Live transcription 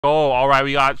go. All right,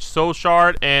 we got Soul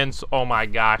Shard and oh my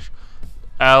gosh,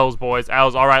 L's boys,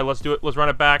 L's. All right, let's do it. Let's run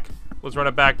it back. Let's run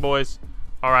it back, boys.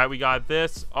 All right, we got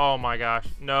this. Oh my gosh,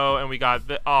 no, and we got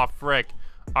this. Oh frick.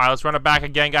 All right, let's run it back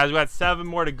again, guys. We got 7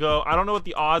 more to go. I don't know what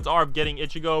the odds are of getting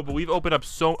Ichigo, but we've opened up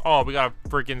so. Oh, we got a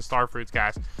freaking Star Fruits,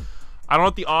 guys. I don't know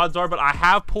what the odds are, but I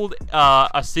have pulled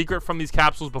a secret from these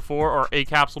capsules before, or a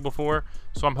capsule before,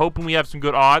 so I'm hoping we have some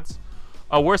good odds.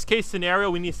 Worst case scenario,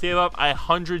 we need to save up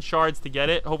 100 shards to get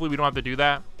it. Hopefully we don't have to do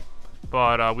that,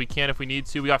 but we can if we need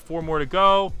to. We got 4 more to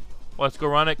go. Let's go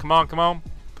run it. Come on, come on.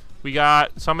 We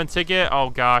got summon ticket.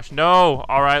 Oh gosh, no.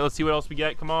 All right, let's see what else we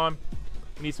get. Come on.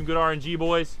 We need some good RNG,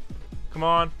 boys. Come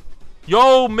on.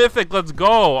 Yo, Mythic, let's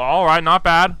go. All right, not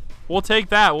bad. We'll take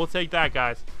that. We'll take that,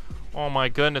 guys. Oh my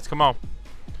goodness, come on.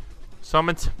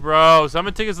 Bro,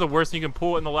 summon ticket is the worst thing you can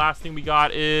pull. And the last thing we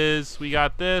got is we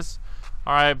got this.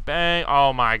 All right, bang.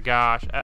 Oh my gosh.